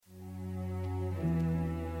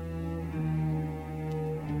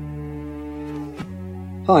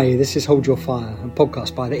Hi, this is Hold Your Fire, a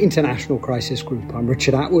podcast by the International Crisis Group. I'm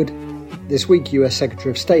Richard Atwood. This week, US Secretary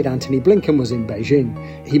of State Antony Blinken was in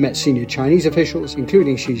Beijing. He met senior Chinese officials,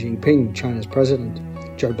 including Xi Jinping, China's president.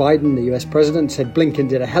 Joe Biden, the US president, said Blinken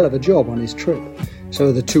did a hell of a job on his trip. So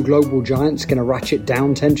are the two global giants going to ratchet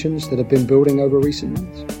down tensions that have been building over recent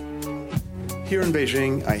months? Here in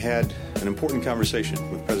Beijing, I had an important conversation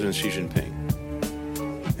with President Xi Jinping.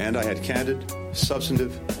 And I had candid,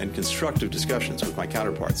 substantive, and constructive discussions with my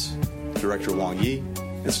counterparts, Director Wang Yi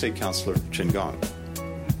and State Councilor Qin Gang.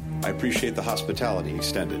 I appreciate the hospitality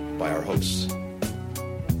extended by our hosts.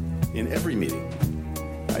 In every meeting,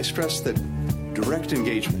 I stress that direct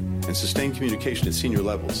engagement and sustained communication at senior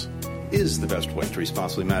levels is the best way to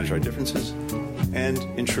responsibly manage our differences and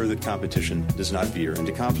ensure that competition does not veer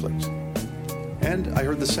into conflict. And I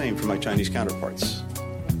heard the same from my Chinese counterparts.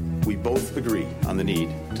 We both agree on the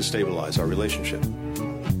need to stabilize our relationship.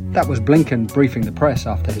 That was Blinken briefing the press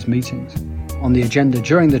after his meetings. On the agenda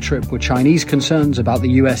during the trip were Chinese concerns about the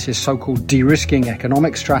US's so-called de-risking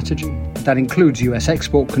economic strategy. That includes US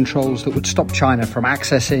export controls that would stop China from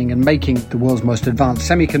accessing and making the world's most advanced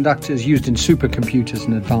semiconductors used in supercomputers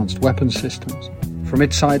and advanced weapons systems. From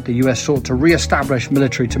its side, the US sought to re-establish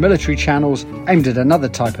military-to-military channels aimed at another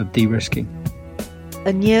type of de-risking.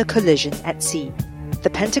 A near collision at sea. The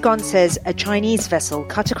Pentagon says a Chinese vessel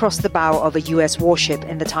cut across the bow of a US warship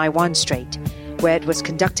in the Taiwan Strait, where it was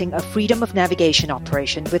conducting a freedom of navigation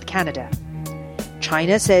operation with Canada.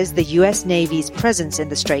 China says the US Navy's presence in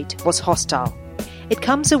the strait was hostile. It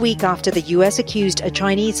comes a week after the US accused a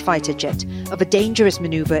Chinese fighter jet of a dangerous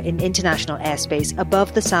maneuver in international airspace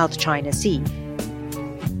above the South China Sea.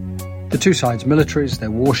 The two sides' militaries,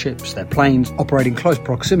 their warships, their planes, operate in close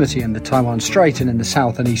proximity in the Taiwan Strait and in the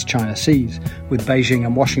South and East China Seas. With Beijing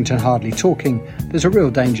and Washington hardly talking, there's a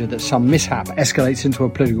real danger that some mishap escalates into a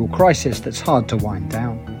political crisis that's hard to wind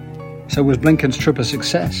down. So was Blinken's trip a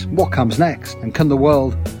success? What comes next? And can the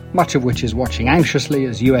world, much of which is watching anxiously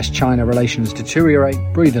as US-China relations deteriorate,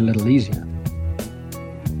 breathe a little easier?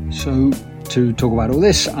 So, to talk about all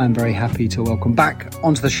this, I'm very happy to welcome back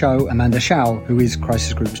onto the show Amanda Shao, who is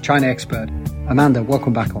Crisis Group's China expert. Amanda,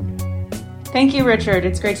 welcome back on. Thank you, Richard.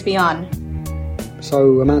 It's great to be on.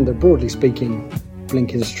 So, Amanda, broadly speaking,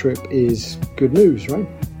 Blinken's trip is good news, right?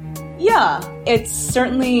 Yeah, it's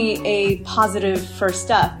certainly a positive first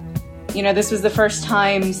step. You know, this was the first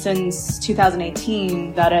time since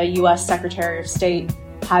 2018 that a U.S. Secretary of State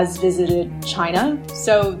has visited China.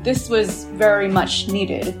 So this was very much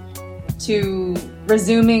needed to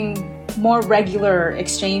resuming more regular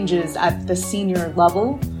exchanges at the senior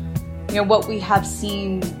level. You know, what we have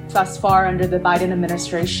seen thus far under the Biden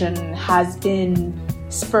administration has been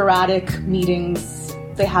sporadic meetings.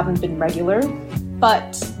 They haven't been regular,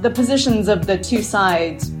 but the positions of the two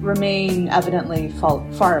sides remain evidently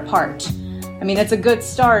far apart. I mean, it's a good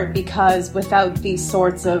start because without these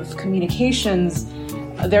sorts of communications,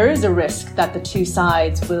 there is a risk that the two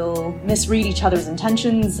sides will misread each other's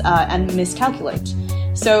intentions and miscalculate.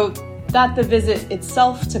 So that the visit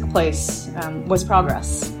itself took place was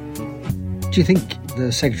progress. Do you think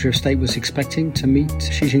the Secretary of State was expecting to meet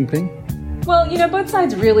Xi Jinping? Well, you know, both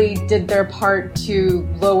sides really did their part to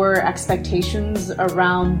lower expectations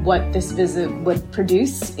around what this visit would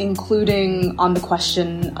produce, including on the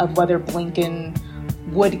question of whether Blinken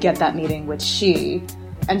would get that meeting with Xi.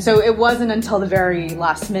 And so it wasn't until the very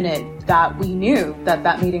last minute that we knew that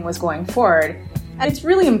that meeting was going forward. And it's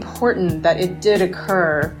really important that it did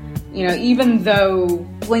occur. You know, even though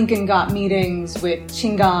Blinken got meetings with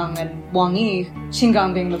Qin Gang and Wang Yi, Qin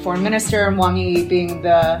Gang being the foreign minister and Wang Yi being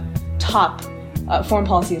the top foreign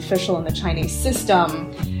policy official in the Chinese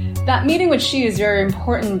system, that meeting with Xi is very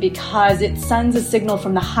important because it sends a signal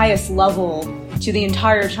from the highest level to the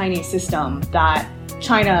entire Chinese system that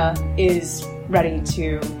China is ready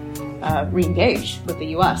to re-engage with the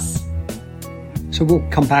US. So we'll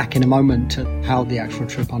come back in a moment to how the actual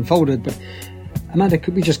trip unfolded, but Amanda,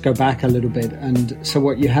 could we just go back a little bit? And so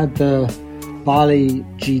what you had the Bali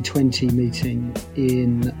G20 meeting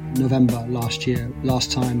in November last year,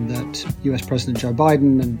 last time that US President Joe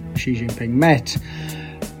Biden and Xi Jinping met.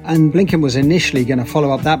 And Blinken was initially going to follow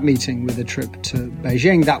up that meeting with a trip to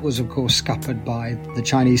Beijing. That was, of course, scuppered by the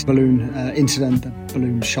Chinese balloon incident, the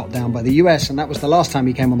balloon shot down by the US. And that was the last time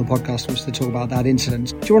he came on the podcast, was to talk about that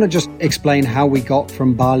incident. Do you want to just explain how we got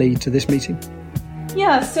from Bali to this meeting?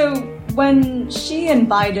 Yeah, so when Xi and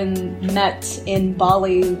Biden met in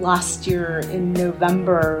Bali last year in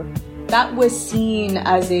November, that was seen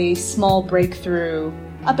as a small breakthrough.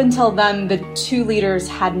 Up until then, the two leaders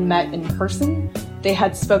hadn't met in person. They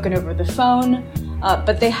had spoken over the phone,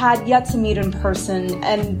 but they had yet to meet in person,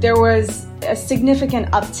 and there was a significant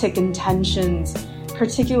uptick in tensions,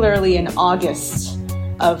 particularly in August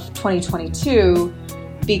of 2022,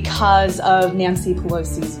 because of Nancy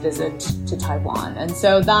Pelosi's visit to Taiwan. And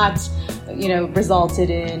so that, resulted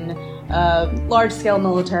in large-scale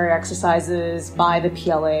military exercises by the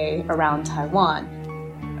PLA around Taiwan.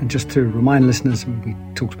 And just to remind listeners, we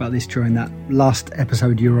talked about this during that last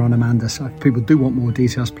episode you were on, Amanda, so if people do want more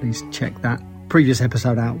details, please check that previous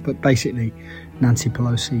episode out. But basically, Nancy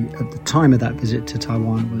Pelosi, at the time of that visit to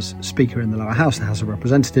Taiwan, was Speaker in the lower house, the House of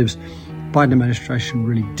Representatives. Biden administration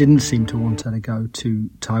really didn't seem to want her to go to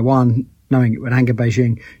Taiwan, knowing it would anger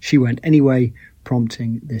Beijing. She went anyway,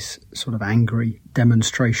 prompting this sort of angry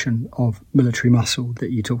demonstration of military muscle that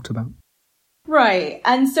you talked about. Right.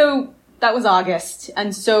 And so that was August.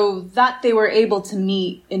 And so that they were able to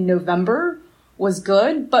meet in November was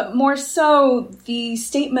good, but more so the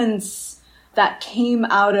statements that came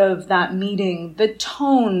out of that meeting, the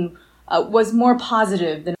tone was more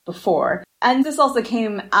positive than before. And this also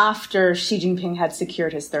came after Xi Jinping had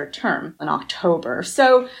secured his third term in October.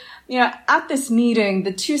 So, at this meeting,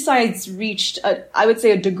 the two sides reached,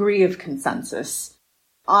 a degree of consensus.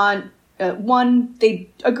 On one, they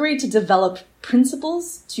agreed to develop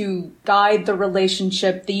principles to guide the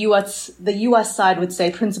relationship. The U.S. side would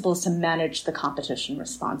say principles to manage the competition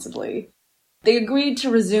responsibly. They agreed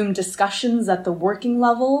to resume discussions at the working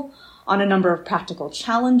level on a number of practical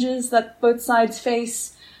challenges that both sides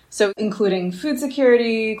face, so including food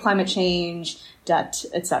security, climate change, debt,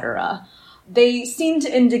 etc. They seemed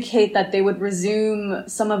to indicate that they would resume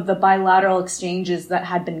some of the bilateral exchanges that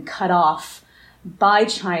had been cut off by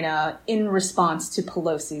China in response to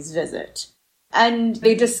Pelosi's visit. And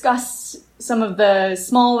they discussed some of the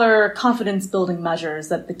smaller confidence-building measures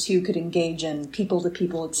that the two could engage in,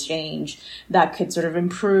 people-to-people exchange, that could sort of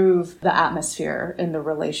improve the atmosphere in the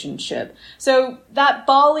relationship. So that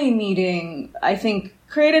Bali meeting, I think,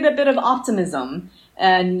 created a bit of optimism.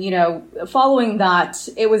 And, following that,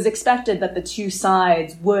 it was expected that the two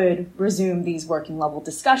sides would resume these working-level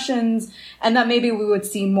discussions, and that maybe we would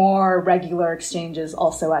see more regular exchanges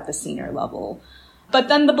also at the senior level. But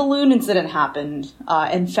then the balloon incident happened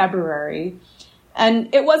in February.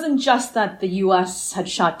 And it wasn't just that the U.S. had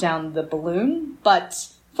shot down the balloon, but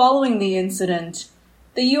following the incident,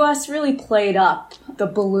 the U.S. really played up the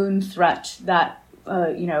balloon threat that,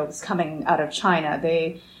 was coming out of China.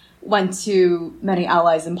 They went to many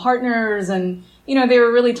allies and partners, and, they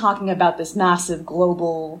were really talking about this massive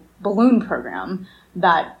global balloon program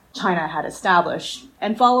that China had established.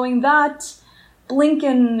 And following that,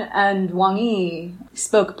 Blinken and Wang Yi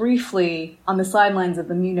spoke briefly on the sidelines of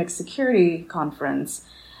the Munich Security Conference.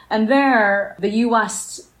 And there, the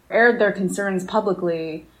U.S. aired their concerns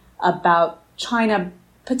publicly about China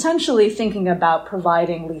potentially thinking about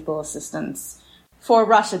providing lethal assistance for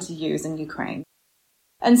Russia to use in Ukraine.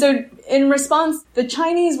 And so in response, the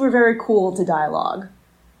Chinese were very cool to dialogue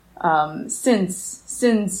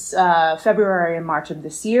since February and March of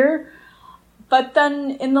this year. But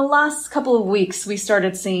then in the last couple of weeks, we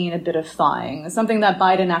started seeing a bit of thawing, something that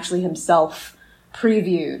Biden actually himself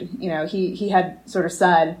previewed. He had sort of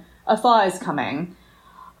said, a thaw is coming.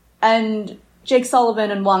 And Jake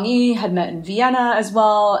Sullivan and Wang Yi had met in Vienna as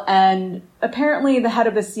well. And apparently the head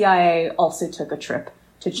of the CIA also took a trip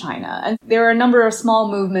to China. And there were a number of small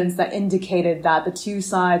movements that indicated that the two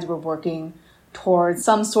sides were working towards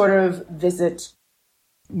some sort of visit.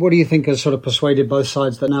 What do you think has sort of persuaded both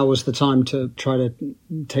sides that now was the time to try to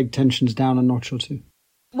take tensions down a notch or two?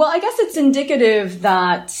 Well, I guess it's indicative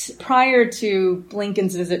that prior to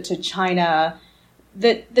Blinken's visit to China,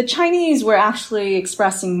 that the Chinese were actually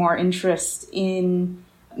expressing more interest in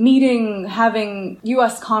having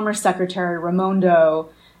U.S. Commerce Secretary Raimondo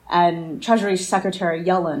and Treasury Secretary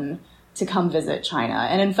Yellen to come visit China.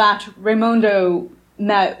 And in fact, Raimondo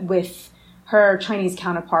met with her Chinese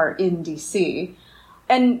counterpart in D.C.,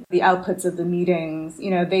 and the outputs of the meetings,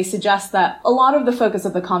 they suggest that a lot of the focus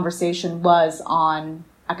of the conversation was on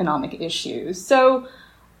economic issues. So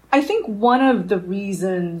I think one of the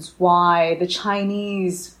reasons why the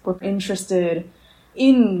Chinese were interested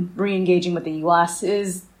in re-engaging with the U.S.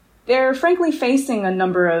 is they're frankly facing a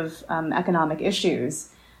number of economic issues.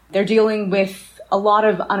 They're dealing with a lot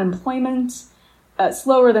of unemployment,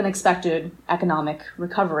 slower than expected economic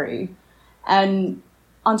recovery. And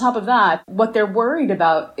on top of that, what they're worried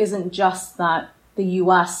about isn't just that the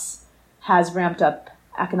U.S. has ramped up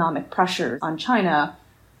economic pressure on China,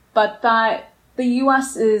 but that the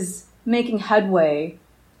U.S. is making headway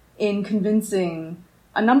in convincing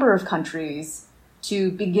a number of countries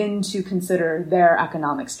to begin to consider their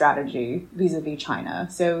economic strategy vis-a-vis China.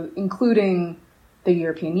 So including the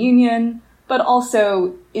European Union, but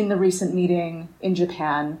also in the recent meeting in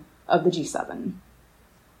Japan of the G7.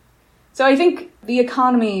 So I think the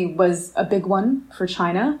economy was a big one for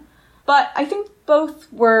China, but I think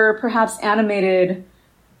both were perhaps animated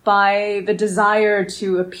by the desire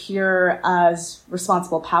to appear as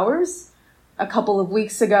responsible powers. A couple of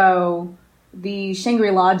weeks ago, the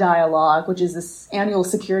Shangri-La Dialogue, which is this annual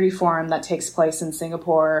security forum that takes place in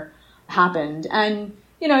Singapore, happened. And,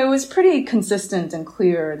 it was pretty consistent and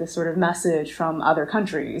clear, the sort of message from other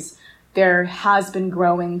countries. There has been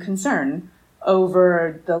growing concern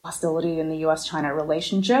over the hostility in the U.S.-China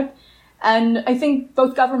relationship. And I think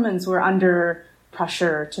both governments were under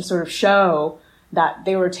pressure to sort of show that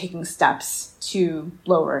they were taking steps to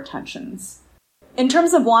lower tensions. In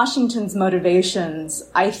terms of Washington's motivations,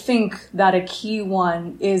 I think that a key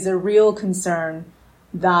one is a real concern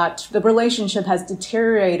that the relationship has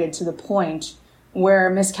deteriorated to the point where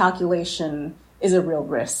miscalculation is a real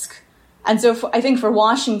risk. And so I think for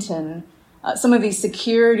Washington, some of these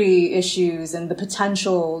security issues and the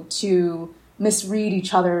potential to misread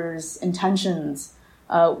each other's intentions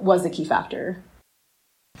was a key factor.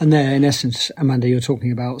 And there, in essence, Amanda, you're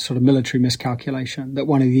talking about sort of military miscalculation, that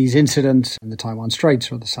one of these incidents in the Taiwan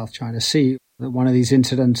Straits or the South China Sea, that one of these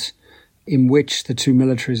incidents in which the two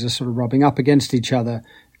militaries are sort of rubbing up against each other,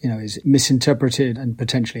 is misinterpreted and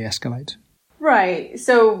potentially escalates. Right.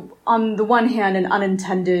 So on the one hand, an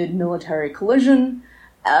unintended military collision,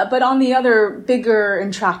 but on the other, bigger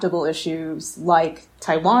intractable issues like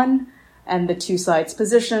Taiwan and the two sides'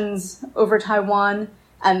 positions over Taiwan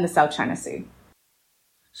and the South China Sea.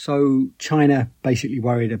 So China basically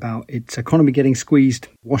worried about its economy getting squeezed.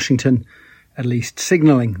 Washington at least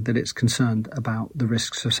signalling that it's concerned about the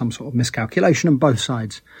risks of some sort of miscalculation, and both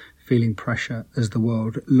sides feeling pressure as the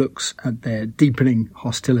world looks at their deepening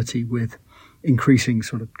hostility with increasing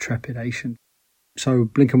sort of trepidation. So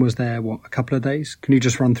Blinken was there, a couple of days? Can you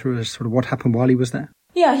just run through us sort of what happened while he was there?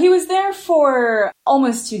 Yeah, he was there for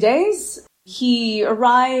almost 2 days. He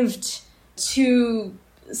arrived to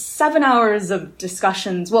 7 hours of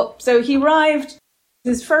discussions. Well, so he arrived,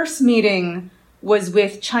 his first meeting was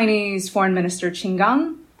with Chinese Foreign Minister Qin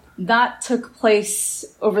Gang. That took place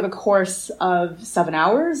over the course of 7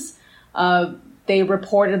 hours. They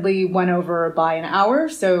reportedly went over by an hour,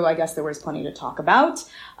 so I guess there was plenty to talk about.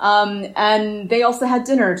 And they also had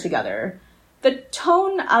dinner together. The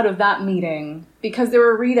tone out of that meeting, because there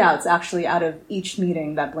were readouts actually out of each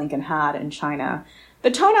meeting that Blinken had in China,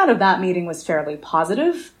 the tone out of that meeting was fairly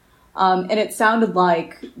positive. And it sounded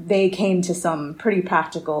like they came to some pretty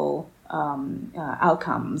practical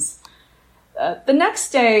outcomes. The next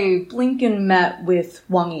day, Blinken met with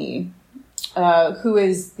Wang Yi, who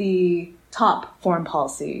is the top foreign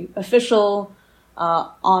policy official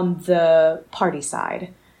on the party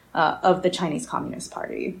side of the Chinese Communist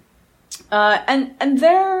Party. And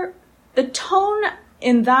there, the tone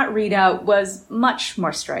in that readout was much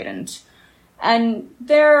more strident. And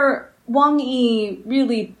there, Wang Yi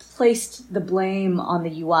really placed the blame on the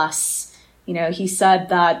U.S. He said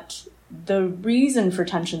that the reason for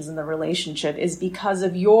tensions in the relationship is because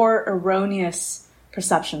of your erroneous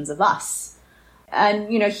perceptions of us.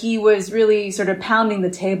 And, he was really sort of pounding the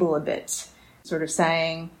table a bit, sort of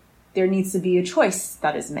saying there needs to be a choice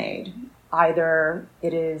that is made. Either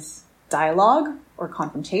it is dialogue or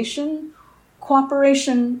confrontation,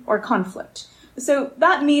 cooperation or conflict. So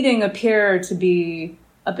that meeting appeared to be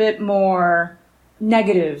a bit more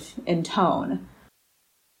negative in tone.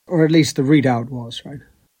 Or at least the readout was, right?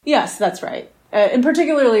 Yes, that's right. And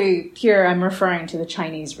particularly here, I'm referring to the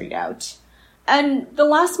Chinese readout. And the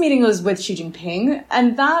last meeting was with Xi Jinping,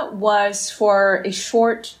 and that was for a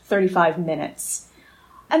short 35 minutes.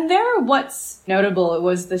 And there, what's notable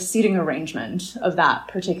was the seating arrangement of that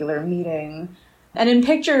particular meeting. And in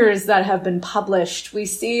pictures that have been published, we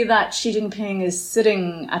see that Xi Jinping is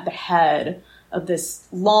sitting at the head of this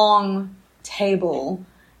long table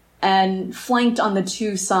and flanked on the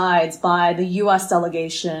two sides by the U.S.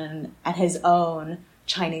 delegation and his own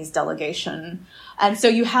Chinese delegation. And so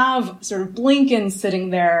you have sort of Blinken sitting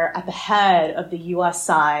there at the head of the U.S.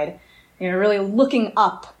 side, really looking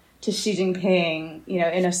up to Xi Jinping,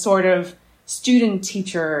 in a sort of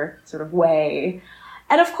student-teacher sort of way.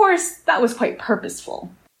 And of course, that was quite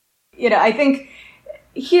purposeful. I think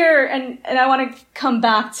here, and I want to come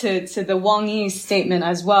back to the Wang Yi statement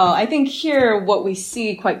as well. I think here what we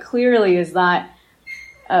see quite clearly is that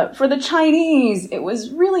for the Chinese, it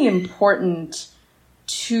was really important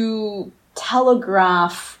to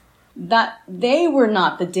telegraph that they were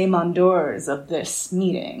not the demandeurs of this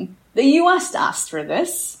meeting. The U.S. asked for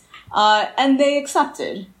this, and they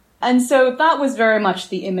accepted. And so that was very much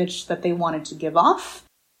the image that they wanted to give off.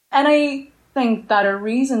 And I think that a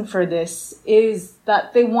reason for this is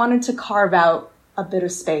that they wanted to carve out a bit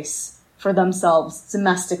of space for themselves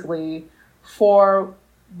domestically for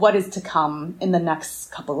what is to come in the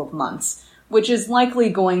next couple of months, which is likely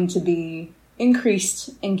going to be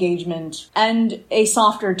increased engagement and a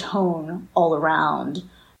softer tone all around.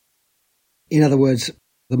 In other words,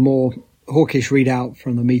 the more hawkish readout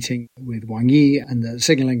from the meeting with Wang Yi and the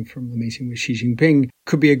signalling from the meeting with Xi Jinping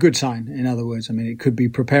could be a good sign. In other words, I mean, it could be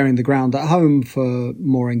preparing the ground at home for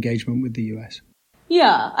more engagement with the US.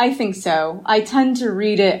 Yeah, I think so. I tend to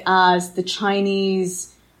read it as the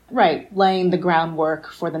Chinese, laying the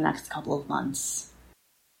groundwork for the next couple of months.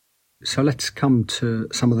 So let's come to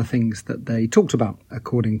some of the things that they talked about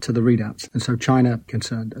according to the readouts. And so China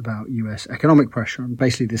concerned about US economic pressure. And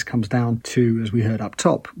basically this comes down to, as we heard up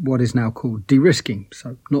top, what is now called de-risking.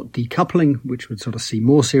 So not decoupling, which would sort of see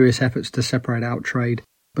more serious efforts to separate out trade,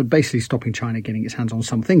 but basically stopping China getting its hands on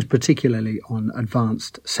some things, particularly on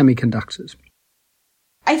advanced semiconductors.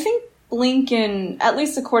 I think Blinken, at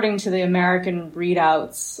least according to the American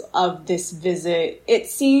readouts of this visit, it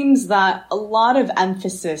seems that a lot of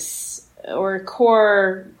emphasis or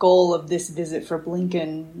core goal of this visit for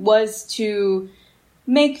Blinken was to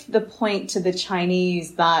make the point to the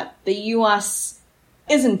Chinese that the U.S.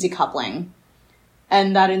 isn't decoupling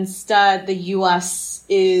and that instead the U.S.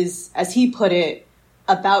 is, as he put it,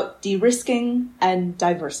 about de-risking and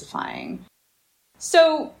diversifying.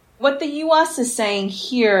 So what the U.S. is saying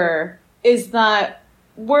here is that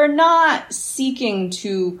we're not seeking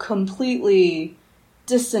to completely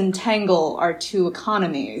disentangle our two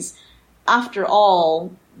economies. After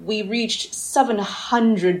all, we reached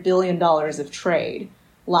 $700 billion of trade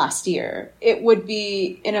last year. It would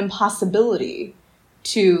be an impossibility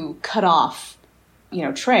to cut off,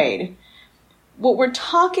 trade. What we're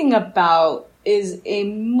talking about is a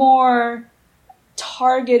more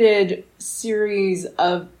targeted series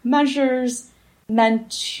of measures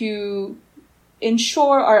meant to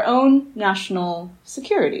ensure our own national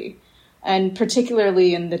security, and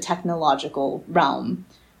particularly in the technological realm.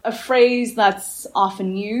 A phrase that's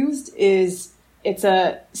often used is it's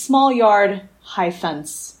a small yard, high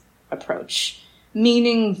fence approach,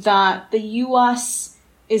 meaning that the U.S.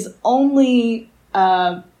 is only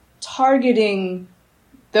targeting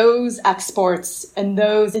those exports and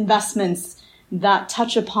those investments that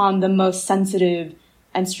touch upon the most sensitive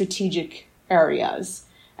and strategic areas.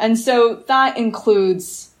 And so that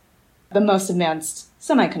includes the most advanced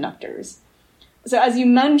semiconductors. So as you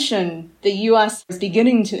mentioned, the U.S. is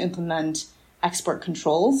beginning to implement export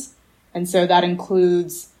controls. And so that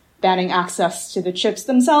includes banning access to the chips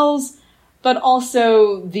themselves, but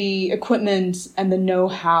also the equipment and the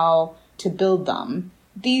know-how to build them.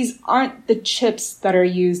 These aren't the chips that are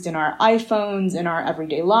used in our iPhones, in our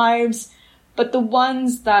everyday lives, but the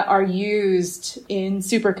ones that are used in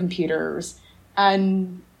supercomputers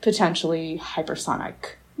and potentially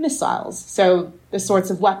hypersonic missiles. So the sorts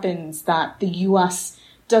of weapons that the U.S.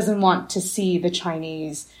 doesn't want to see the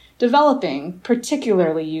Chinese developing,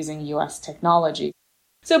 particularly using U.S. technology.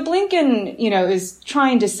 So Blinken, is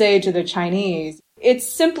trying to say to the Chinese, it's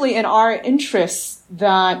simply in our interests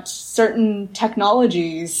that certain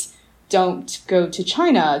technologies don't go to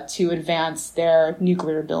China to advance their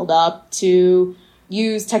nuclear buildup, to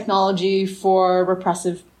use technology for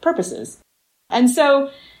repressive purposes. And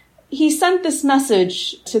so he sent this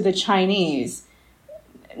message to the Chinese.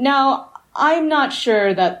 Now, I'm not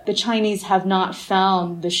sure that the Chinese have not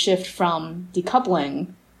found the shift from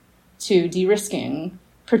decoupling to de-risking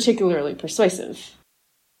particularly persuasive.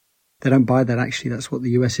 They don't buy that actually that's what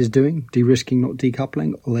the US is doing, de-risking, not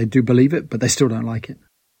decoupling, or they do believe it, but they still don't like it.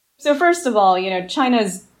 So first of all,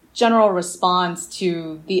 China's general response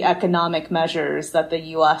to the economic measures that the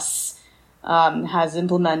US has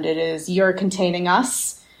implemented is, you're containing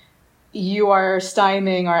us, you are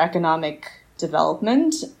stymieing our economic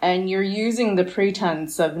development, and you're using the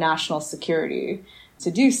pretense of national security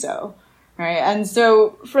to do so, right? And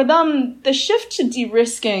so for them, the shift to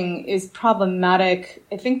de-risking is problematic,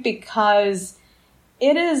 I think, because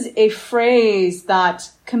it is a phrase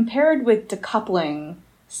that, compared with decoupling,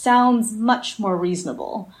 sounds much more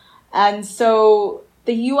reasonable. And so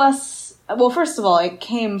the U.S., well, first of all, it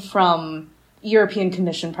came from European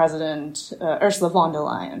Commission President Ursula von der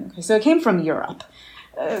Leyen. Okay, so it came from Europe.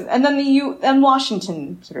 And then and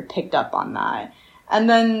Washington sort of picked up on that. And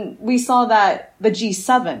then we saw that the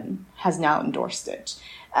G7 has now endorsed it.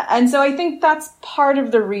 And so I think that's part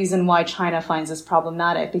of the reason why China finds this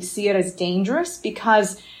problematic. They see it as dangerous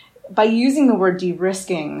because by using the word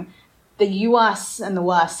de-risking, the U.S. and the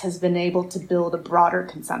West has been able to build a broader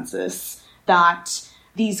consensus that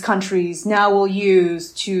these countries now will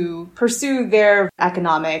use to pursue their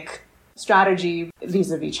economic strategy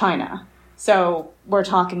vis-a-vis China. So we're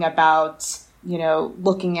talking about,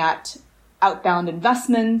 looking at outbound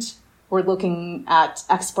investment, we're looking at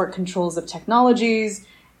export controls of technologies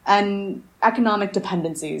and economic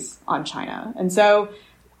dependencies on China. And so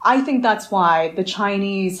I think that's why the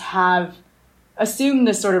Chinese have assumed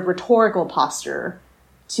this sort of rhetorical posture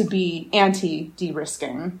to be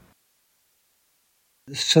anti-de-risking.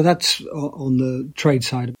 So that's on the trade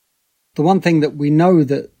side. The one thing that we know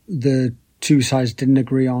that the two sides didn't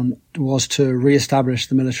agree on was to re-establish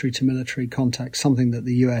the military-to-military contact, something that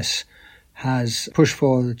the US has pushed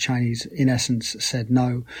for. The Chinese, in essence, said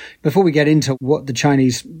no. Before we get into what the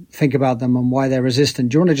Chinese think about them and why they're resistant,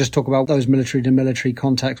 do you want to just talk about those military-to-military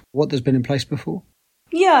contacts, what has been in place before?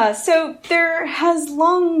 Yeah, so there has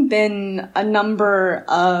long been a number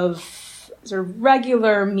of sort of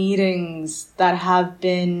regular meetings that have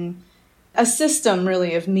been a system,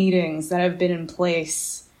 really, of meetings that have been in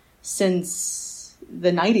place since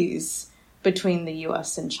the 90s between the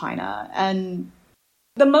US and China. And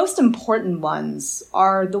the most important ones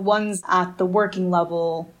are the ones at the working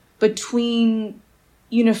level between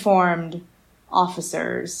uniformed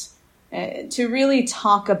officers to really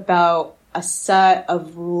talk about a set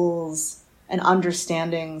of rules and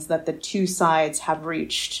understandings that the two sides have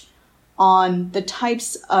reached on the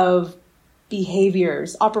types of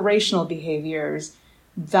behaviors, operational behaviors,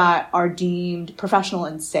 that are deemed professional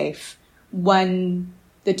and safe when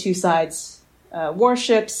the two sides,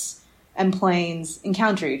 warships and planes,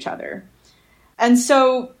 encounter each other. And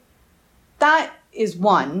so that is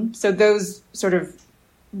one. So those sort of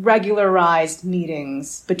regularized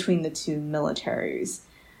meetings between the two militaries.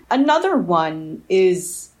 Another one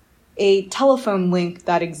is a telephone link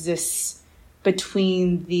that exists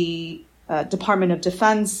between the Department of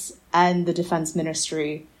Defense and the Defense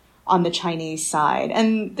Ministry on the Chinese side.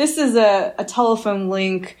 And this is a telephone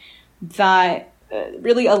link that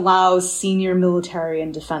really allows senior military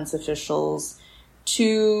and defense officials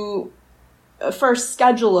to first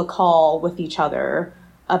schedule a call with each other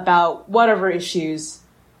about whatever issues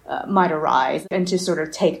might arise and to sort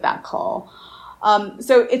of take that call.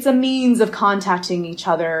 So it's a means of contacting each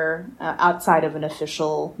other outside of an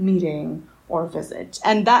official meeting or visit.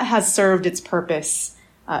 And that has served its purpose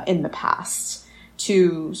in the past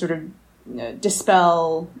to sort of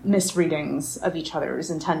dispel misreadings of each other's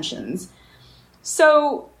intentions.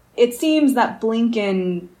 So it seems that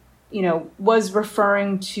Blinken, was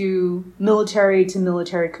referring to military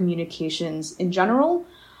communications in general.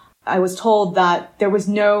 I was told that there was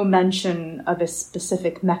no mention of a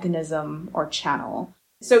specific mechanism or channel.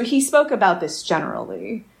 So he spoke about this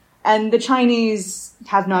generally, and the Chinese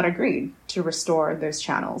have not agreed to restore those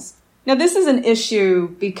channels. Now, this is an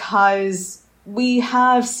issue because we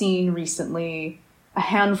have seen recently a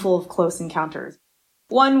handful of close encounters.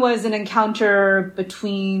 One was an encounter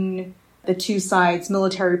between the two sides'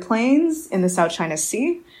 military planes in the South China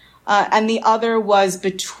Sea, and the other was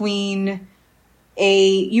between a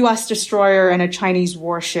U.S. destroyer and a Chinese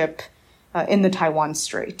warship in the Taiwan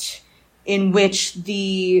Strait, in which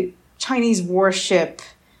the Chinese warship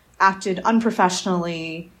acted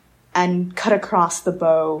unprofessionally and cut across the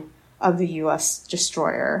bow of the U.S.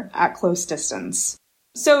 destroyer at close distance.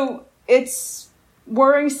 So it's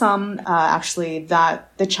worrisome, actually,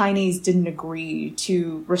 that the Chinese didn't agree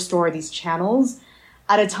to restore these channels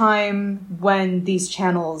at a time when these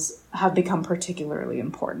channels have become particularly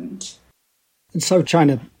important. And so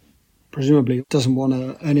China presumably doesn't want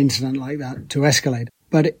an incident like that to escalate.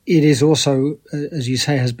 But it is also, as you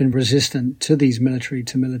say, has been resistant to these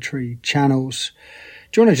military-to-military channels.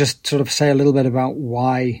 Do you want to just sort of say a little bit about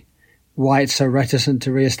why it's so reticent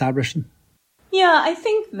to reestablish them? Yeah, I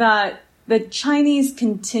think that the Chinese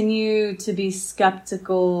continue to be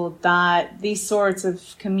skeptical that these sorts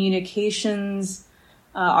of communications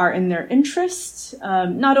are in their interest.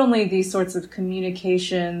 Not only these sorts of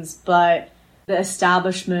communications, but the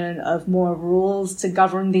establishment of more rules to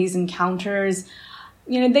govern these encounters.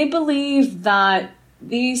 They believe that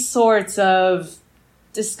these sorts of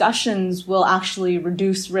discussions will actually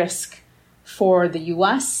reduce risk for the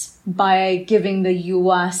U.S. by giving the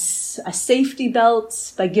U.S. a safety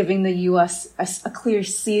belt, by giving the U.S. a clear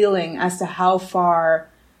ceiling as to how far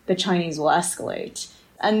the Chinese will escalate.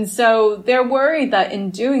 And so they're worried that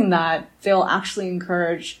in doing that, they'll actually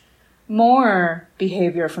encourage more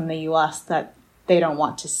behavior from the U.S. that they don't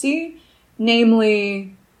want to see,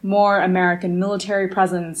 namely more American military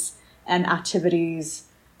presence and activities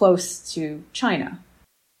close to China.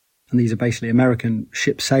 And these are basically American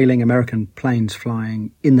ships sailing, American planes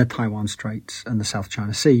flying in the Taiwan Straits and the South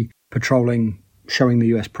China Sea, patrolling, showing the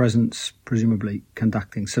US presence, presumably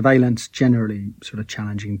conducting surveillance, generally sort of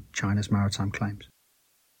challenging China's maritime claims.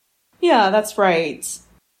 Yeah, that's right.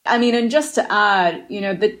 I mean, and just to add,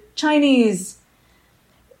 the Chinese,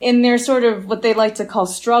 in their sort of what they like to call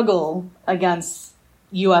struggle against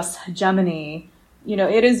US hegemony,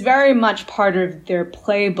 it is very much part of their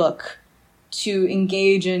playbook to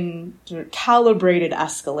engage in sort of calibrated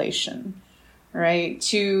escalation, right?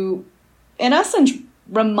 To, in essence,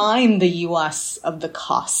 remind the US of the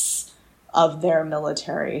costs of their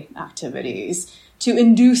military activities, to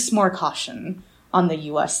induce more caution on the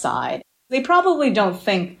US side. They probably don't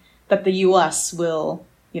think that the US will,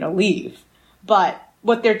 leave. But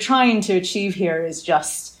what they're trying to achieve here is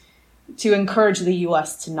just to encourage the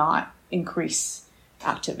US to not increase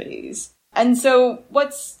activities. And so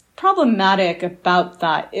what's problematic about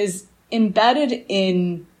that is embedded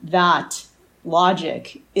in that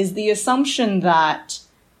logic is the assumption that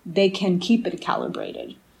they can keep it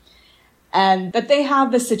calibrated and that they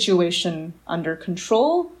have the situation under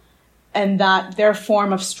control and that their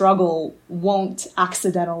form of struggle won't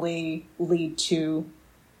accidentally lead to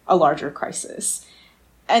a larger crisis.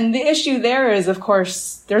 And the issue there is, of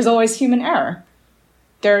course, there's always human error.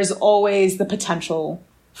 There's always the potential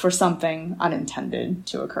for something unintended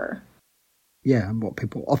to occur. Yeah, and what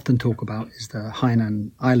people often talk about is the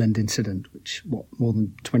Hainan Island incident, which, more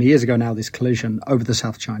than 20 years ago now, this collision over the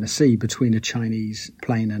South China Sea between a Chinese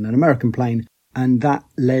plane and an American plane. And that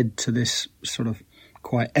led to this sort of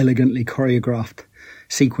quite elegantly choreographed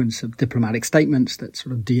sequence of diplomatic statements that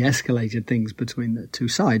sort of de-escalated things between the two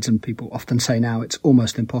sides. And people often say now it's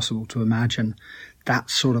almost impossible to imagine that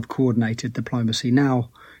sort of coordinated diplomacy now,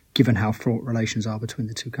 given how fraught relations are between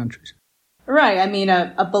the two countries. Right. I mean,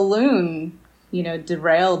 a balloon,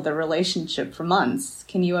 derailed the relationship for months.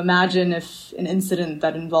 Can you imagine if an incident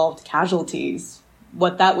that involved casualties,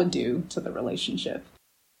 what that would do to the relationship?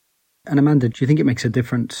 And Amanda, do you think it makes a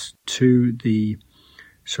difference to the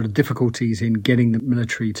sort of difficulties in getting the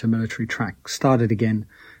military-to-military track started again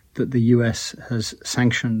that the US has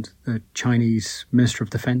sanctioned the Chinese Minister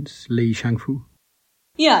of Defense, Li Shangfu?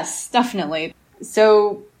 Yes, definitely.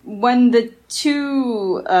 So when the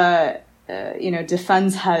two,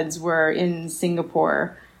 defense heads were in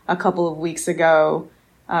Singapore a couple of weeks ago,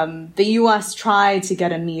 the U.S. tried to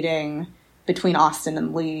get a meeting between Austin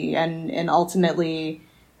and Li, and ultimately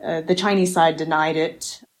the Chinese side denied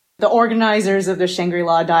it. The organizers of the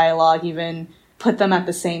Shangri-La dialogue even put them at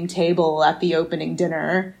the same table at the opening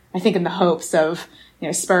dinner, I think in the hopes of,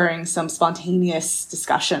 spurring some spontaneous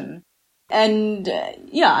discussion. And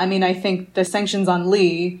I think the sanctions on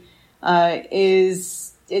Li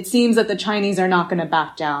it seems that the Chinese are not going to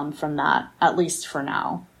back down from that, at least for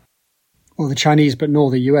now. Well, the Chinese, but nor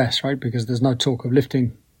the US, right? Because there's no talk of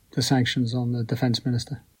lifting the sanctions on the defense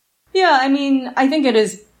minister. Yeah, I think it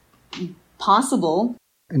is possible.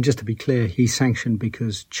 And just to be clear, he's sanctioned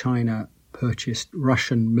because China purchased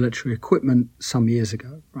Russian military equipment some years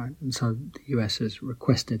ago, right? And so the US has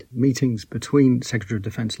requested meetings between Secretary of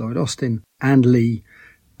Defense Lloyd Austin and Li,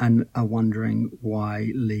 and are wondering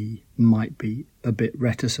why Li might be a bit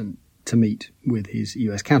reticent to meet with his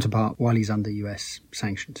US counterpart while he's under US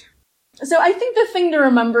sanctions. So I think the thing to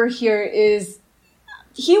remember here is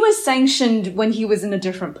he was sanctioned when he was in a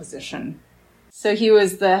different position. So he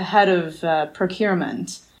was the head of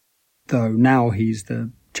procurement. Though now he's the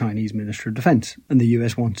Chinese Minister of Defense, and the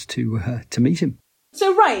US wants to meet him.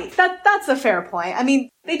 So right, that's a fair point.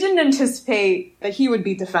 They didn't anticipate that he would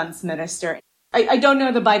be defense minister. I don't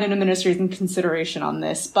know the Biden administration's consideration on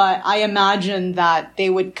this, but I imagine that they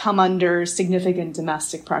would come under significant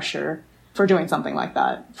domestic pressure for doing something like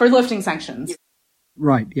that, for lifting sanctions.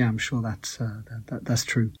 Right, yeah, I'm sure that's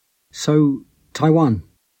true. So Taiwan,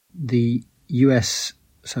 the US,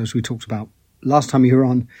 so as we talked about last time you were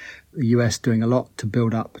on, the US doing a lot to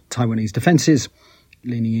build up Taiwanese defences,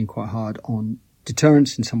 leaning in quite hard on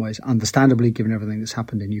deterrence in some ways, understandably, given everything that's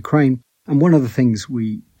happened in Ukraine. And one of the things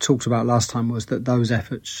we talked about last time was that those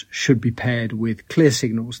efforts should be paired with clear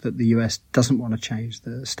signals that the US doesn't want to change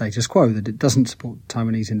the status quo, that it doesn't support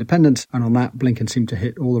Taiwanese independence. And on that, Blinken seemed to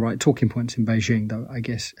hit all the right talking points in Beijing, though I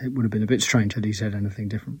guess it would have been a bit strange had he said anything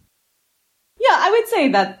different. Yeah, I would say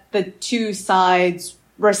that the two sides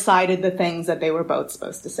recited the things that they were both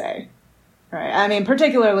supposed to say. Right?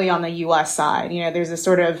 Particularly on the US side, there's a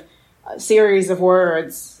sort of series of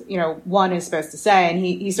words, one is supposed to say, and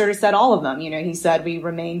he sort of said all of them. He said, we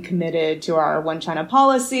remain committed to our one China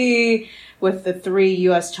policy with the 3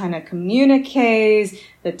 U.S.-China communiques,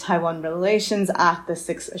 the Taiwan Relations Act, the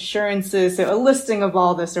 6 assurances. So a listing of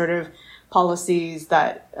all the sort of policies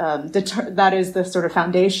that is the sort of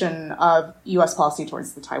foundation of U.S. policy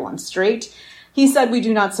towards the Taiwan Strait. He said, we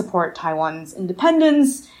do not support Taiwan's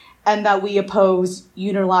independence, and that we oppose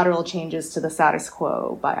unilateral changes to the status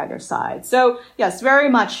quo by either side. So yes, very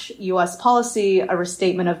much U.S. policy, a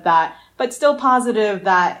restatement of that, but still positive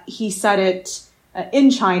that he said it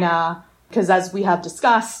in China, because as we have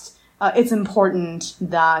discussed, it's important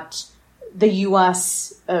that the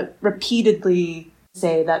U.S. Repeatedly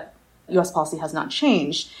say that U.S. policy has not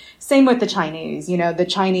changed. Same with the Chinese. The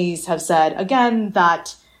Chinese have said, again,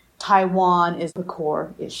 that Taiwan is the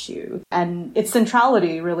core issue and its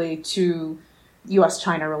centrality really to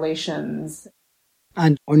U.S.-China relations.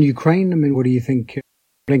 And on Ukraine, what do you think?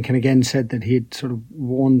 Blinken again said that he had sort of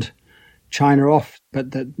warned China off,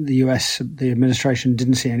 but that the U.S., the administration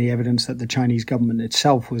didn't see any evidence that the Chinese government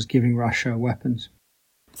itself was giving Russia weapons.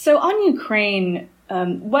 So on Ukraine,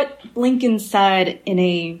 what Blinken said in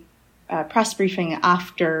a press briefing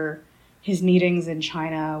after his meetings in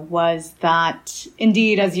China was that,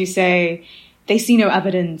 indeed, as you say, they see no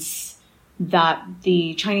evidence that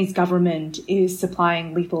the Chinese government is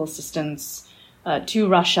supplying lethal assistance to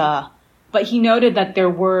Russia. But he noted that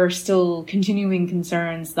there were still continuing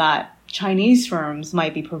concerns that Chinese firms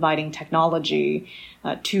might be providing technology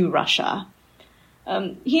to Russia.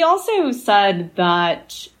 He also said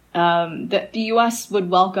that the U.S.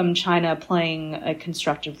 would welcome China playing a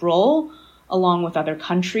constructive role along with other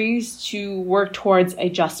countries to work towards a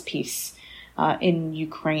just peace in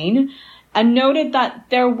Ukraine, and noted that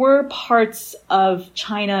there were parts of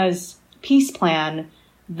China's peace plan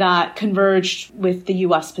that converged with the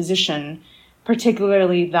U.S. position,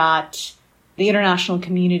 particularly that the international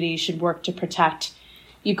community should work to protect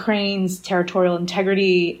Ukraine's territorial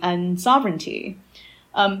integrity and sovereignty.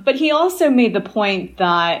 But he also made the point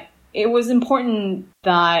that it was important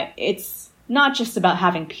that it's not just about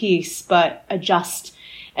having peace, but a just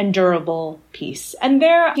and durable peace. And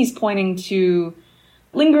there he's pointing to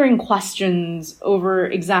lingering questions over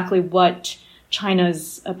exactly what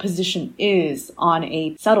China's position is on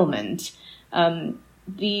a settlement.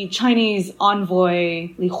 The Chinese envoy,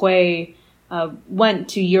 Li Hui, went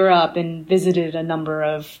to Europe and visited a number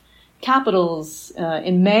of capitals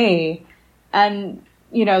in May. And,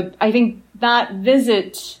 I think that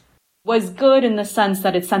visit was good in the sense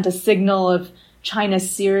that it sent a signal of China's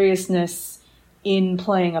seriousness in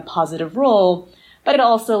playing a positive role, but it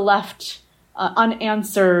also left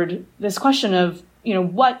unanswered this question of,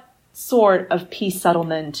 what sort of peace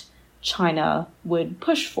settlement China would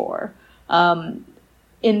push for. In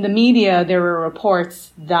the media, there were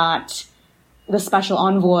reports that the special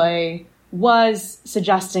envoy was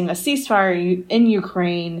suggesting a ceasefire in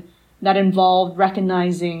Ukraine that involved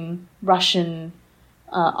recognizing Russian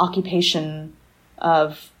occupation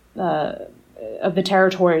of the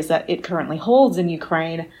territories that it currently holds in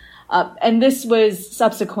Ukraine. And this was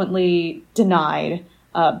subsequently denied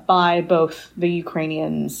by both the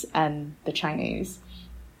Ukrainians and the Chinese.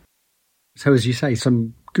 So, as you say,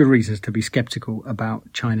 some good reasons to be skeptical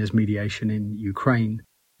about China's mediation in Ukraine.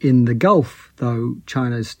 In the Gulf, though,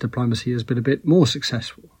 China's diplomacy has been a bit more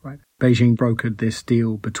successful, right? Beijing brokered this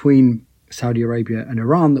deal between Saudi Arabia and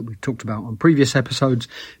Iran that we've talked about on previous episodes,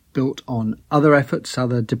 built on other efforts,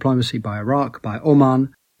 other diplomacy by Iraq, by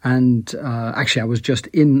Oman. And actually, I was just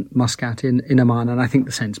in Muscat, in Oman, and I think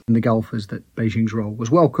the sense in the Gulf is that Beijing's role was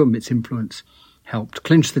welcome. Its influence helped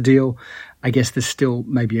clinch the deal. I guess there's still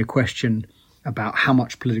maybe a question about how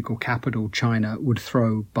much political capital China would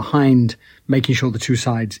throw behind making sure the two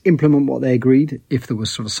sides implement what they agreed, if there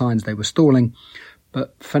was sort of signs they were stalling.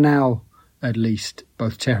 But for now, at least,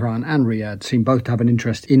 both Tehran and Riyadh seem both to have an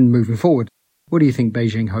interest in moving forward. What do you think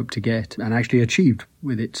Beijing hoped to get and actually achieved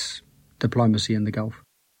with its diplomacy in the Gulf?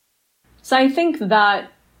 So I think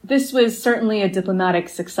that this was certainly a diplomatic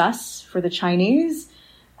success for the Chinese,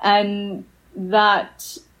 and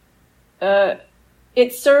that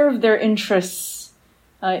it served their interests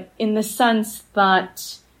in the sense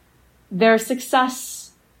that their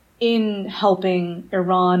success in helping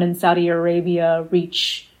Iran and Saudi Arabia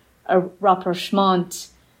reach a rapprochement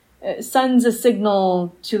sends a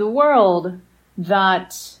signal to the world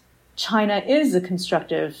that China is a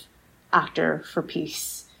constructive actor for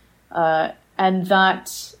peace, and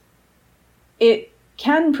that it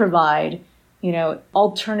can provide,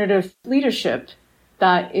 alternative leadership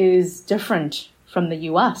that is different from the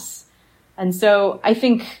U.S. And so I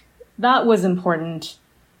think that was important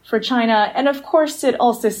for China. And of course, it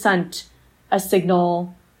also sent a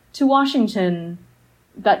signal to Washington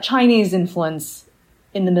that Chinese influence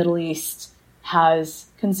in the Middle East has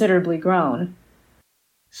considerably grown.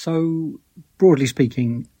 So, broadly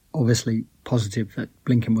speaking, obviously positive that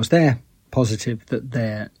Blinken was there, positive that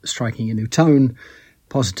they're striking a new tone,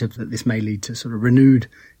 positive that this may lead to sort of renewed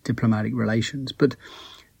diplomatic relations. But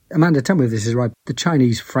Amanda, tell me if this is right. The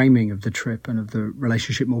Chinese framing of the trip and of the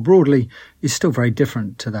relationship more broadly is still very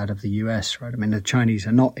different to that of the US, right? I mean, the Chinese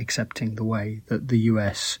are not accepting the way that the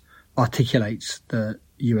US articulates the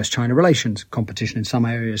US-China relations, competition in some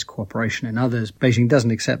areas, cooperation in others. Beijing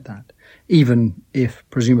doesn't accept that, even if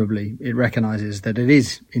presumably it recognises that it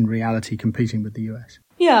is in reality competing with the US.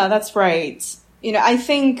 Yeah, that's right. I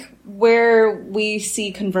think where we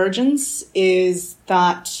see convergence is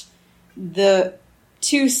that the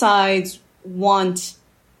two sides want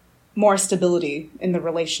more stability in the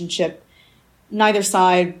relationship. Neither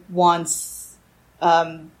side wants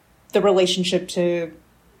the relationship to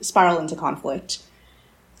spiral into conflict.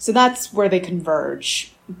 So that's where they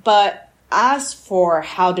converge. But as for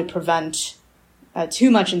how to prevent too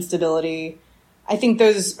much instability, I think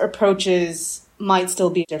those approaches might still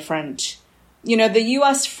be different. The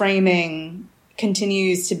U.S. framing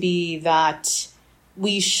continues to be that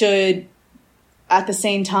we should, at the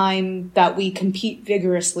same time that we compete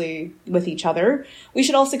vigorously with each other, we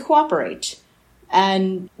should also cooperate.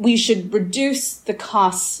 And we should reduce the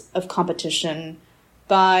costs of competition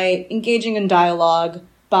by engaging in dialogue,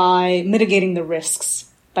 by mitigating the risks,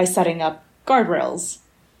 by setting up guardrails.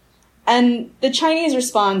 And the Chinese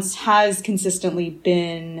response has consistently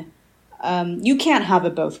been, you can't have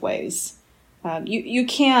it both ways. You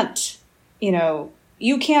can't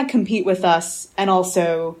compete with us and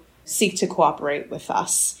also seek to cooperate with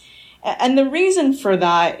us. And the reason for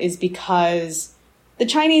that is because the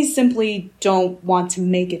Chinese simply don't want to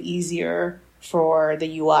make it easier for the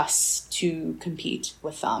U.S. to compete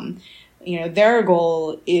with them. Their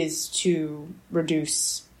goal is to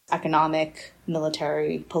reduce economic,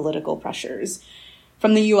 military, political pressures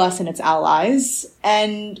from the U.S. and its allies.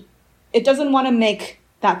 And it doesn't want to make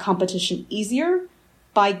that competition easier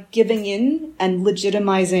by giving in and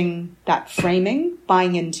legitimizing that framing,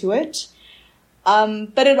 buying into it.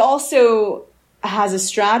 But it also has a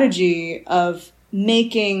strategy of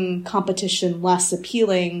making competition less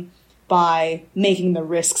appealing by making the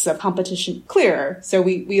risks of competition clearer. So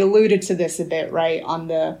we alluded to this a bit, right, on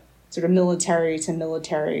the sort of military to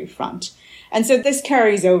military front. And so this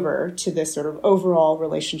carries over to this sort of overall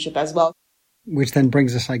relationship as well. Which then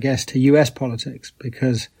brings us, I guess, to US politics,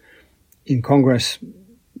 because in Congress,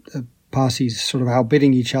 the parties sort of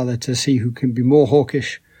outbidding each other to see who can be more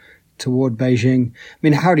hawkish toward Beijing. I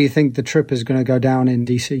mean, how do you think the trip is going to go down in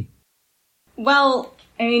DC? Well,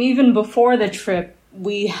 even before the trip,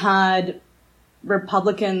 we had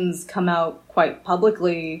Republicans come out quite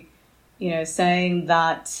publicly, saying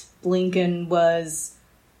that Blinken was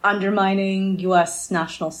undermining U.S.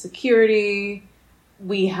 national security.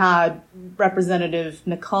 We had Representative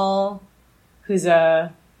McCall, who's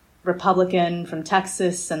a Republican from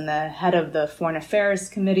Texas and the head of the Foreign Affairs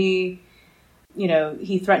Committee.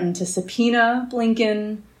 He threatened to subpoena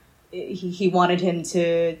Blinken. He wanted him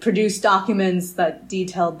to produce documents that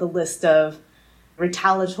detailed the list of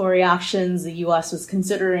retaliatory actions the U.S. was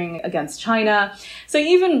considering against China. So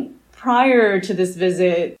even prior to this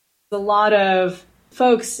visit, a lot of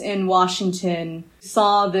folks in Washington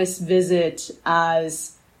saw this visit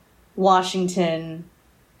as Washington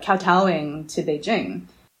kowtowing to Beijing.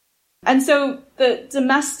 And so the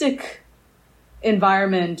domestic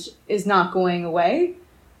environment is not going away.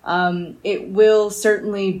 It will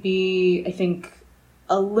certainly be, I think,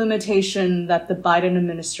 a limitation that the Biden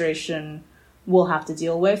administration will have to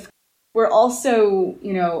deal with. We're also,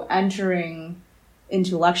 entering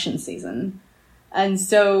into election season. And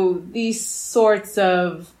so these sorts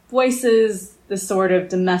of voices, the sort of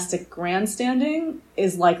domestic grandstanding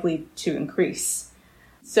is likely to increase.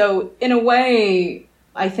 So in a way,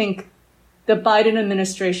 I think the Biden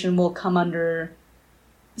administration will come under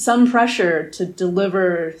some pressure to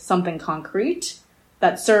deliver something concrete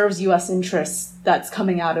that serves U.S. interests that's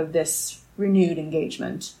coming out of this renewed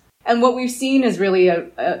engagement. And what we've seen is really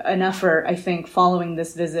an effort, I think, following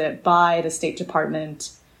this visit by the State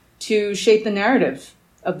Department to shape the narrative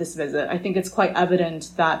of this visit. I think it's quite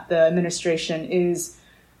evident that the administration is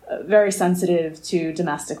very sensitive to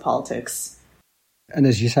domestic politics. And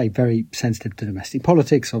as you say, very sensitive to domestic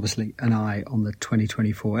politics, obviously an eye on the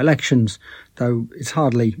 2024 elections, though it's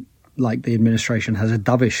hardly like the administration has a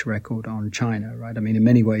dovish record on China, right? I mean, in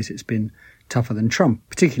many ways, it's been tougher than Trump,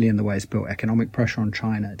 particularly in the way it's built economic pressure on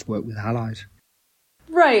China. It's worked with allies.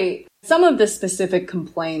 Right. Some of the specific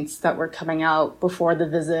complaints that were coming out before the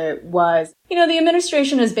visit was, the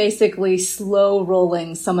administration is basically slow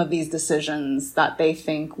rolling some of these decisions that they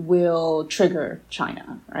think will trigger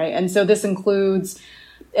China, right? And so this includes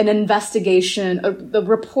an investigation, the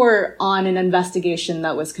report on an investigation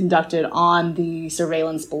that was conducted on the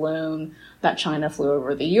surveillance balloon that China flew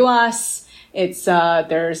over the U.S. There's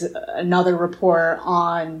another report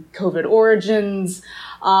on COVID origins.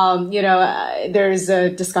 There's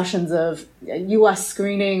discussions of U.S.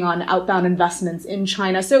 screening on outbound investments in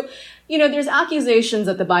China. So, there's accusations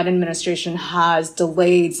that the Biden administration has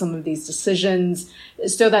delayed some of these decisions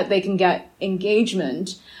so that they can get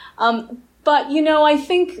engagement. But, I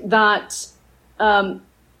think that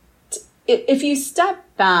if you step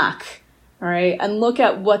back, all right, and look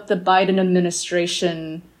at what the Biden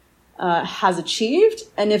administration has achieved,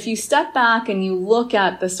 and if you step back and you look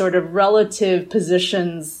at the sort of relative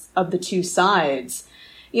positions of the two sides,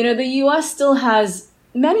 the U.S. still has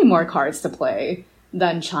many more cards to play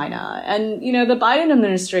than China. And, the Biden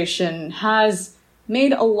administration has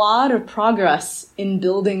made a lot of progress in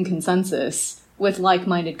building consensus with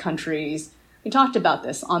like-minded countries. We talked about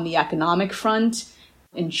this on the economic front,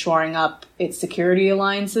 in shoring up its security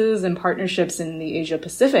alliances and partnerships in the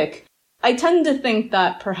Asia-Pacific. I tend to think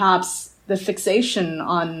that perhaps the fixation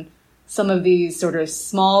on some of these sort of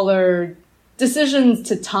smaller decisions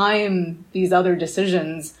to time these other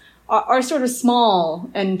decisions are sort of small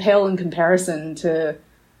and pale in comparison to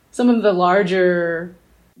some of the larger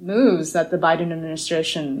moves that the Biden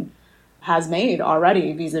administration has made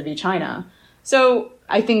already vis-a-vis China. So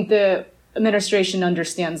I think the administration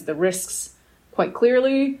understands the risks quite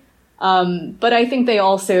clearly. But I think they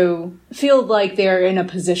also feel like they're in a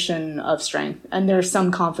position of strength, and there's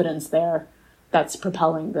some confidence there that's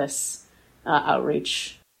propelling this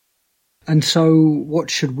outreach. And so what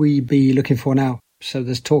should we be looking for now? So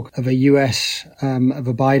there's talk of a US, of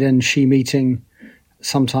a Biden-Xi meeting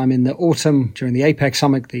sometime in the autumn during the APEC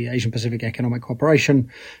summit, the Asian Pacific Economic Cooperation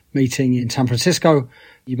meeting in San Francisco.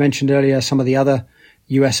 You mentioned earlier some of the other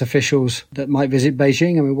US officials that might visit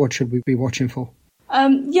Beijing. I mean, what should we be watching for?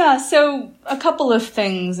 So a couple of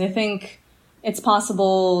things. I think it's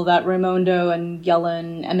possible that Raimondo and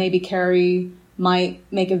Yellen and maybe Kerry might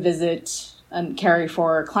make a visit, Kerry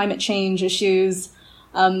for climate change issues.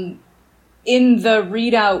 In the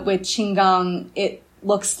readout with Qinggang, it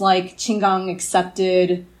looks like Qinggang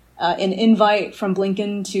accepted an invite from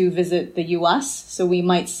Blinken to visit the U.S. So we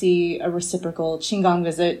might see a reciprocal Qinggang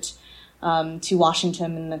visit to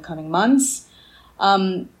Washington in the coming months.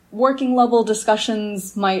 Working level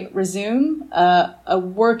discussions might resume. A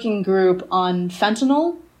working group on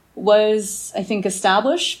fentanyl was, I think,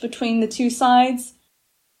 established between the two sides.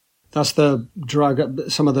 That's the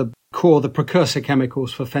drug, some of the precursor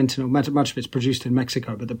chemicals for fentanyl. Much of it's produced in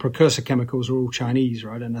Mexico, but the precursor chemicals are all Chinese,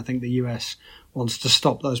 right? And I think the US wants to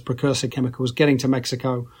stop those precursor chemicals getting to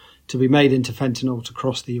Mexico to be made into fentanyl to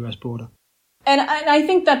cross the US border. And I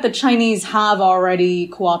think that the Chinese have already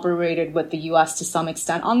cooperated with the U.S. to some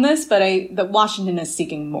extent on this, but that Washington is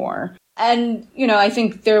seeking more. And, I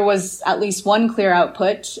think there was at least one clear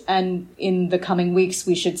output, and in the coming weeks,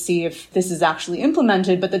 we should see if this is actually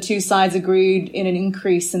implemented. But the two sides agreed in an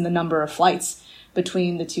increase in the number of flights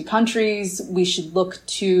between the two countries. We should look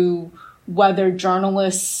to whether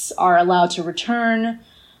journalists are allowed to return,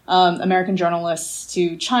 American journalists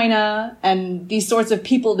to China, and these sorts of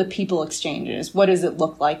people-to-people exchanges. What does it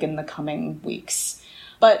look like in the coming weeks?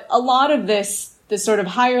 But a lot of this sort of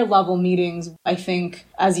higher-level meetings, I think,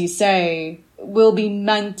 as you say, will be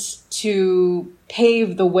meant to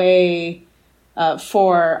pave the way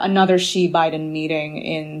for another Xi-Biden meeting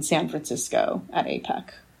in San Francisco at APEC.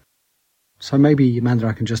 So maybe, Amanda,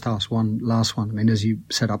 I can just ask one last one. I mean, as you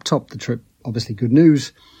said up top, the trip, obviously good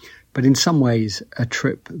news, but in some ways a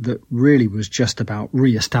trip that really was just about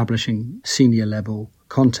re-establishing senior level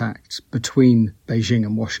contacts between Beijing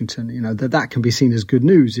and Washington. That can be seen as good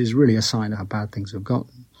news is really a sign of how bad things have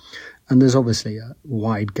gotten. And there's obviously a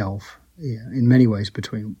wide gulf in many ways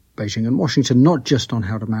between Beijing and Washington, not just on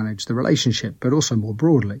how to manage the relationship, but also more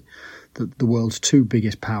broadly, that the world's two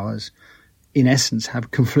biggest powers in essence,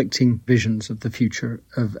 have conflicting visions of the future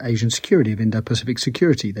of Asian security, of Indo-Pacific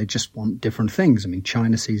security. They just want different things. I mean,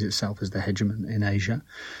 China sees itself as the hegemon in Asia.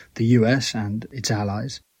 The US and its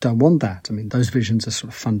allies don't want that. I mean, those visions are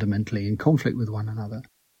sort of fundamentally in conflict with one another.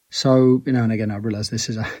 So, and again, I realize this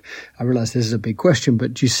is a big question,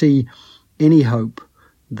 but do you see any hope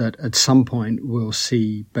that at some point we'll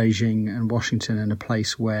see Beijing and Washington in a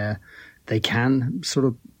place where they can sort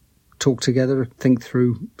of talk together, think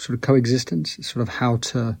through sort of coexistence, sort of how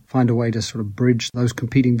to find a way to sort of bridge those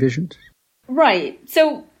competing visions? Right.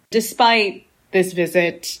 So despite this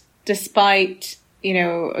visit, despite,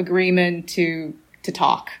 agreement to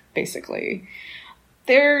talk, basically,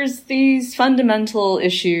 there's these fundamental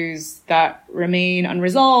issues that remain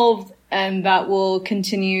unresolved and that will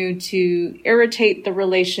continue to irritate the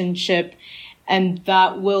relationship and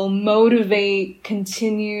that will motivate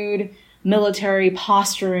continued military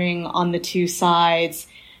posturing on the two sides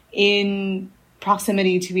in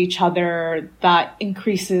proximity to each other that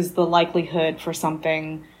increases the likelihood for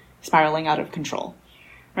something spiraling out of control,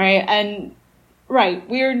 right? And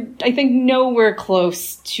we're, I think, nowhere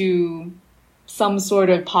close to some sort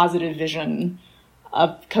of positive vision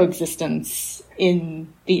of coexistence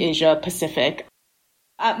in the Asia-Pacific.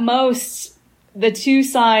 At most, the two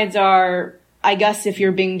sides are, I guess if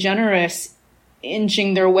you're being generous,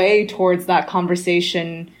 inching their way towards that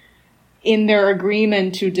conversation in their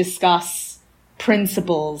agreement to discuss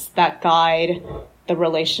principles that guide the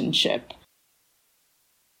relationship.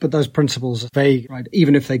 But those principles are vague, right?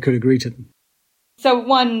 Even if they could agree to them. So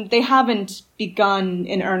one, they haven't begun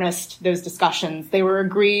in earnest those discussions. They were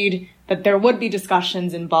agreed that there would be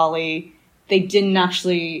discussions in Bali. They didn't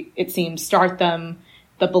actually, it seems, start them.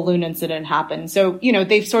 The balloon incident happened. So,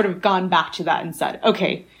 they've sort of gone back to that and said,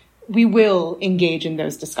 okay, we will engage in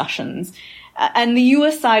those discussions. And the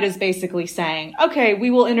U.S. side is basically saying, okay,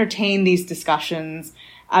 we will entertain these discussions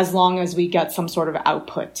as long as we get some sort of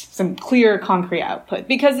output, some clear, concrete output.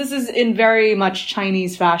 Because this is in very much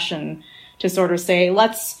Chinese fashion to sort of say,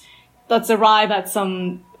 let's arrive at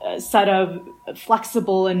some set of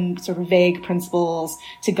flexible and sort of vague principles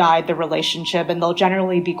to guide the relationship. And they'll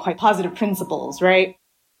generally be quite positive principles, right?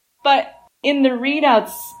 But in the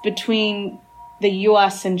readouts between the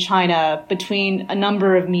U.S. and China, between a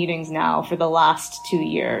number of meetings now for the last 2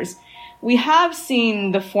 years, we have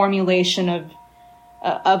seen the formulation of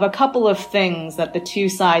a couple of things that the two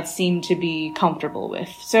sides seem to be comfortable with.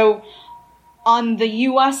 So on the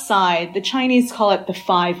U.S. side, the Chinese call it the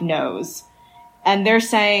 5 no's. And they're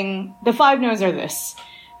saying the 5 no's are this,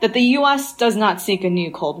 that the U.S. does not seek a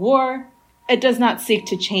new Cold War. It does not seek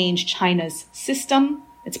to change China's system,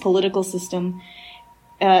 its political system.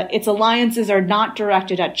 Its alliances are not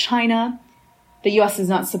directed at China. The U.S. does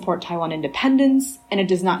not support Taiwan independence, and it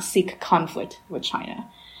does not seek conflict with China.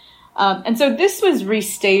 And so this was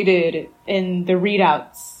restated in the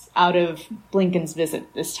readouts out of Blinken's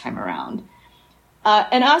visit this time around.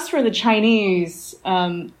 And as for the Chinese,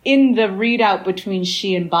 in the readout between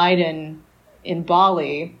Xi and Biden in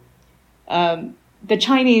Bali, the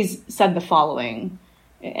Chinese said the following,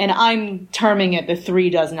 and I'm terming it the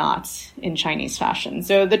 3 does nots in Chinese fashion.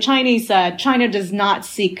 So the Chinese said, China does not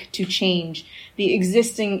seek to change the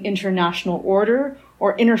existing international order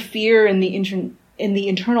or interfere in the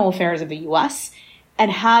internal affairs of the U.S.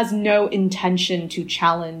 and has no intention to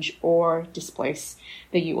challenge or displace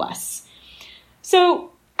the U.S.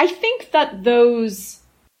 So I think that those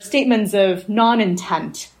statements of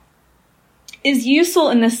non-intent is useful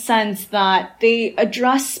in the sense that they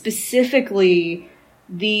address specifically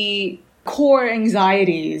the core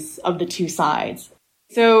anxieties of the two sides.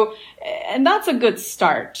 So, and that's a good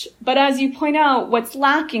start. But as you point out, what's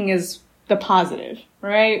lacking is the positive,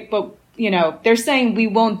 right? But, they're saying we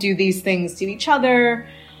won't do these things to each other,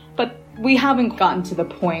 but we haven't gotten to the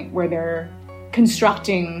point where they're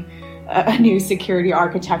constructing a new security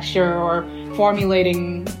architecture or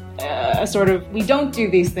formulating a sort of, we don't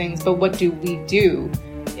do these things, but what do we do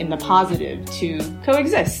in the positive to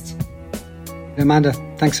coexist? Amanda,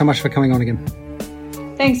 thanks so much for coming on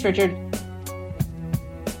again. Thanks, Richard.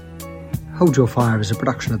 Hold Your Fire is a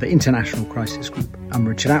production of the International Crisis Group. I'm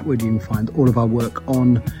Richard Atwood. You can find all of our work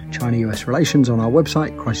on China-U.S. relations on our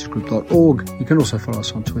website, crisisgroup.org. You can also follow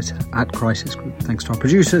us on Twitter @Crisis Group. Thanks to our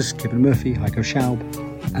producers, Kevin Murphy, Heiko Schaub.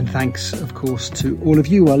 And thanks, of course, to all of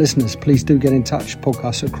you, our listeners. Please do get in touch,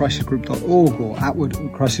 podcasts @crisisgroup.org or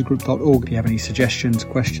atwood@crisisgroup.org. If you have any suggestions,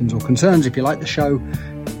 questions or concerns, if you like the show,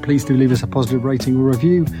 please do leave us a positive rating or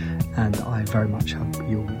review. And I very much hope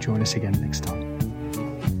you'll join us again next time.